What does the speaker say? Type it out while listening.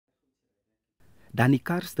Danny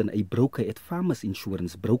Karsten, a broker at Farmers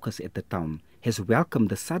Insurance Brokers at the town, has welcomed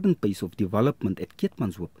the sudden pace of development at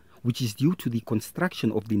Keetmanshoop, which is due to the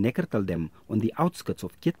construction of the Neckertal Dam on the outskirts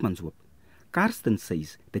of Keetmanshoop. Karsten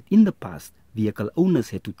says that in the past, vehicle owners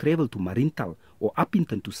had to travel to Mariental or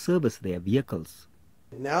Upington to service their vehicles.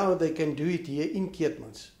 Now they can do it here in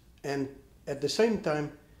Keetmans, and at the same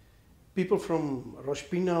time, people from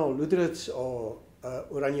Rospina or Luderitz or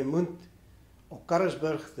Oranjemund or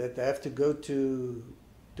Karasburg that have to go to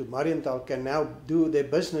Mariental can now do their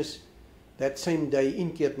business that same day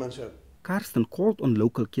in Keetmanshoop. Karsten called on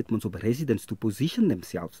local Keetmanshoop residents to position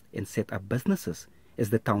themselves and set up businesses, as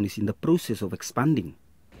the town is in the process of expanding.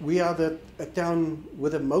 We are a town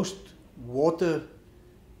with the most water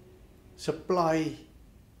supply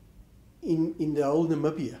in the whole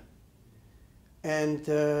Namibia. And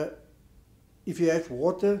if you have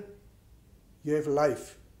water, you have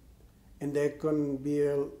life. And there can be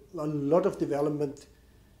a lot of development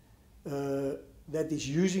that is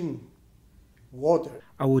using water.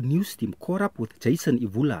 Our news team caught up with Jason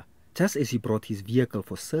Ivula just as he brought his vehicle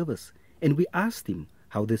for service, and we asked him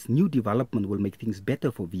how this new development will make things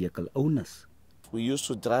better for vehicle owners. We used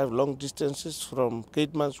to drive long distances from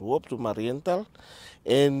Keetmanshoop to Mariental,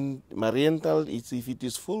 and Mariental, if it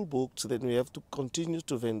is full booked, then we have to continue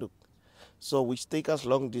to Windhoek. So which take us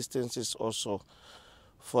long distances also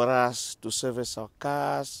for us to service our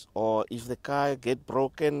cars, or if the car get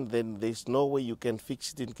broken, then there's no way you can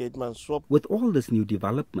fix it in Keetmanshoop. With all these new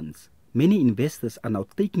developments, many investors are now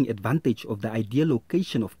taking advantage of the ideal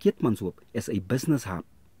location of Keetmanshoop as a business hub.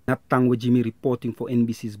 Natangwa Jimmy reporting for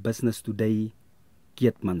NBC's Business Today,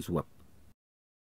 Keetmanshoop.